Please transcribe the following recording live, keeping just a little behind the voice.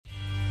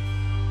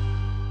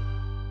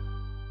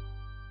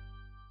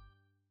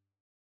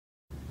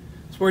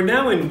We're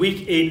now in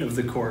week 8 of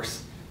the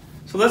course.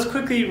 So let's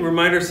quickly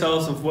remind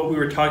ourselves of what we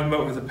were talking about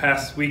over the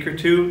past week or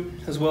two,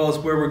 as well as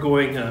where we're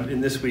going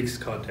in this week's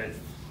content.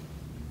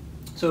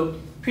 So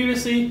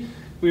previously,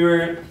 we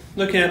were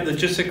looking at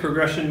logistic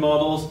regression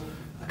models.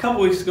 A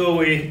couple weeks ago,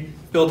 we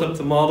built up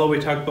the model. We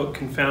talked about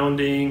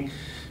confounding,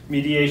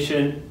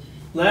 mediation.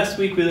 Last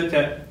week, we looked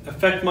at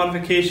effect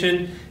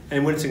modification,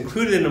 and when it's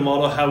included in the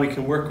model, how we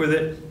can work with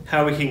it,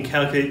 how we can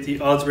calculate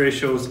the odds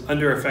ratios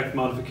under effect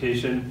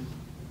modification.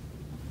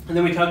 And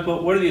then we talked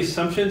about what are the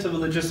assumptions of a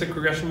logistic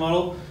regression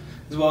model,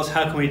 as well as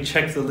how can we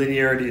check the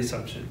linearity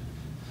assumption.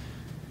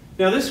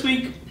 Now this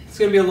week, it's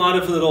going to be a lot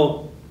of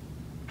little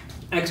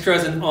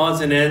extras and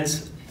odds and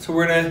ends. So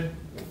we're going to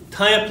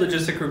tie up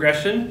logistic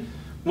regression.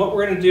 What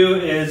we're going to do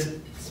is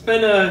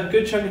spend a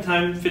good chunk of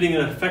time fitting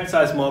an effect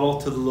size model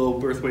to the low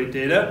birth weight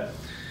data.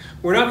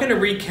 We're not going to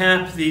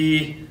recap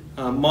the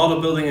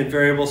model building and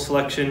variable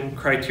selection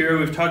criteria.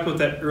 We've talked about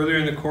that earlier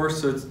in the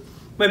course, so it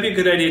might be a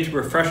good idea to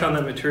refresh on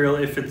that material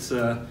if it's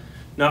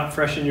not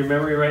fresh in your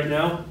memory right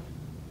now.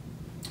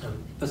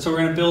 So we're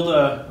going to build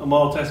a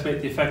model to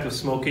estimate the effect of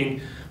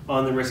smoking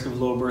on the risk of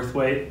low birth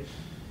weight.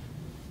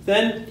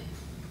 Then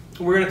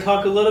we're going to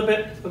talk a little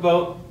bit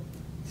about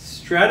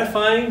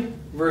stratifying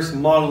versus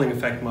modeling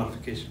effect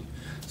modification.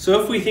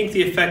 So if we think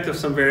the effect of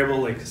some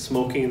variable, like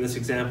smoking in this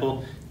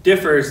example,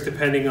 differs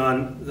depending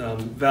on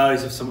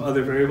values of some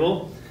other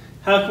variable,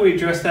 how can we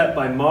address that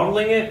by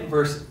modeling it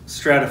versus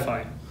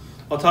stratifying?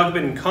 I'll talk a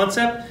bit in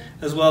concept,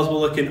 as well as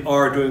we'll look in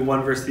R doing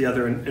one versus the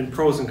other and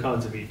pros and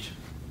cons of each.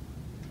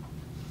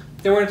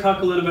 Then we're going to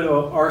talk a little bit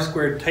about R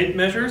squared type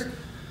measures.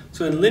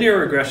 So in linear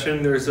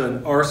regression, there's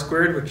an R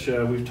squared, which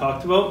we've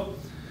talked about.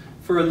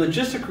 For a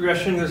logistic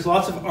regression, there's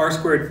lots of R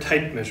squared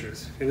type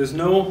measures. Okay, there's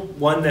no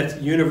one that's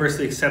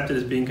universally accepted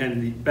as being kind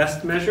of the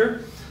best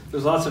measure.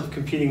 There's lots of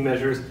competing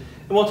measures.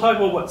 And we'll talk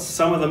about what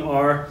some of them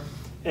are,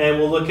 and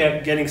we'll look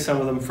at getting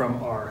some of them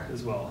from R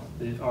as well,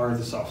 the R of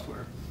the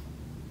software.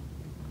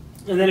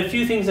 And then a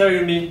few things that are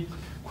going to be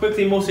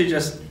quickly mostly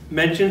just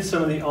mentioned,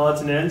 some of the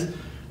odds and ends,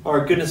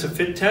 are goodness of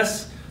fit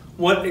tests.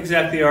 What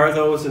exactly are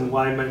those and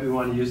why might we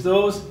want to use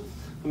those?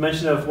 A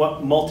mention of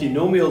what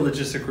multinomial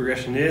logistic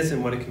regression is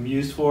and what it can be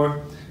used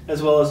for,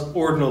 as well as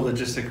ordinal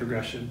logistic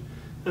regression.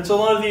 And so a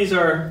lot of these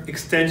are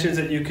extensions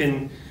that you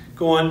can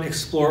go on and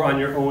explore on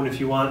your own if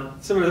you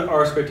want. Some of the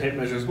R-squared type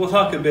measures, we'll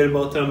talk a bit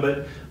about them,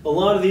 but a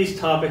lot of these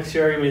topics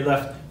here are going to be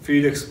left for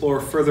you to explore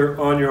further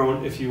on your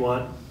own if you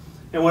want.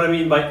 And what I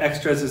mean by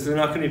extras is they're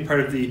not going to be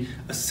part of the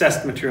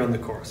assessed material in the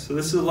course. So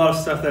this is a lot of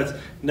stuff that's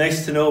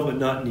nice to know but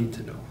not need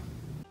to know.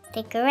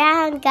 Stick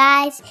around,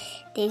 guys.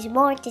 There's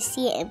more to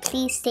see, and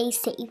please stay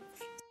safe.